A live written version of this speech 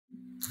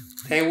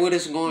Hey, what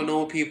is going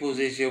on, peoples?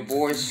 It's your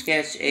boy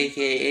Sketch,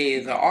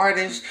 aka The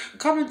Artist,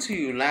 coming to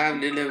you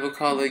live in living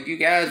color. You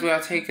guys, we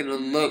are taking a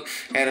look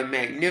at a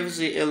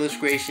magnificent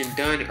illustration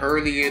done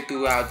earlier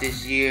throughout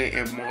this year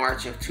in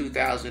March of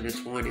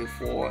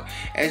 2024.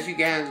 As you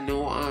guys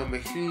know, I'm a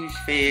huge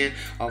fan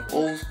of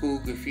old school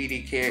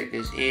graffiti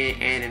characters and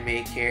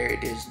anime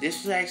characters.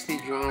 This was actually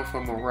drawn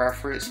from a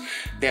reference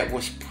that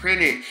was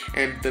printed,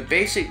 and the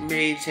basic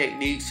main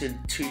techniques and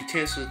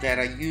utensils that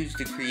I used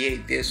to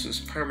create this was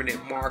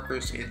permanent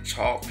markers and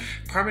chalk.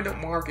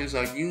 Permanent markers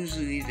are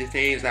usually the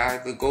things I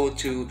either go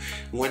to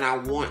when I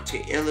want to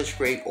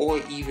illustrate or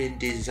even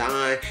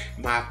design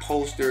my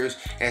posters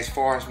as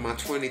far as my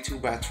 22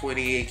 by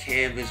 28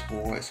 canvas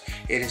boards.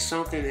 It is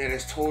something that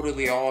is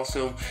totally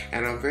awesome,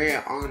 and I'm very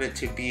honored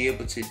to be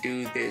able to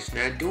do this.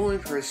 Now, doing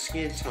her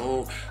skin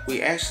tone,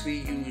 we actually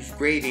use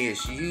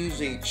gradients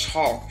using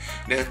chalk.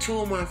 Now, two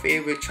of my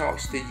favorite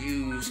chalks to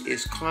use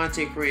is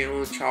Conte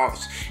Crayon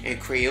chalks and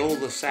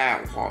Crayola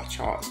sidewalk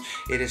chalks.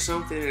 It is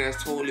something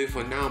that's totally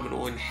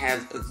phenomenal and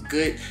has a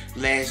good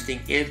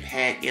lasting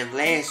impact and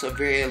lasts a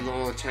very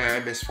long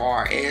time as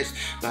far as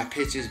my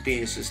pictures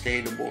being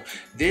sustainable.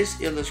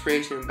 This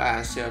illustration by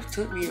itself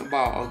took me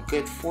about a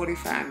good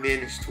 45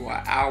 minutes to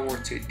an hour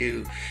to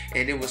do,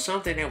 and it was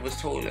something that was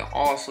totally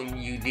awesome,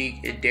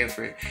 unique, and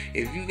different.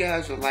 If you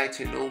guys would like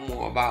to know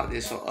more about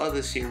this or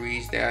other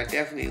series, there are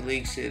definitely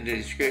links in the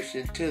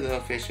description to the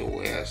official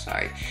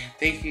website.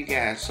 Thank you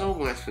guys so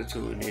much for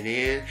tuning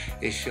in.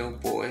 It's your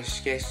boy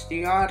Sketch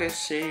the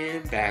Artist,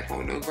 and back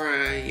on the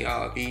grind.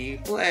 Y'all be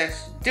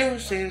blessed.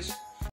 Deuces.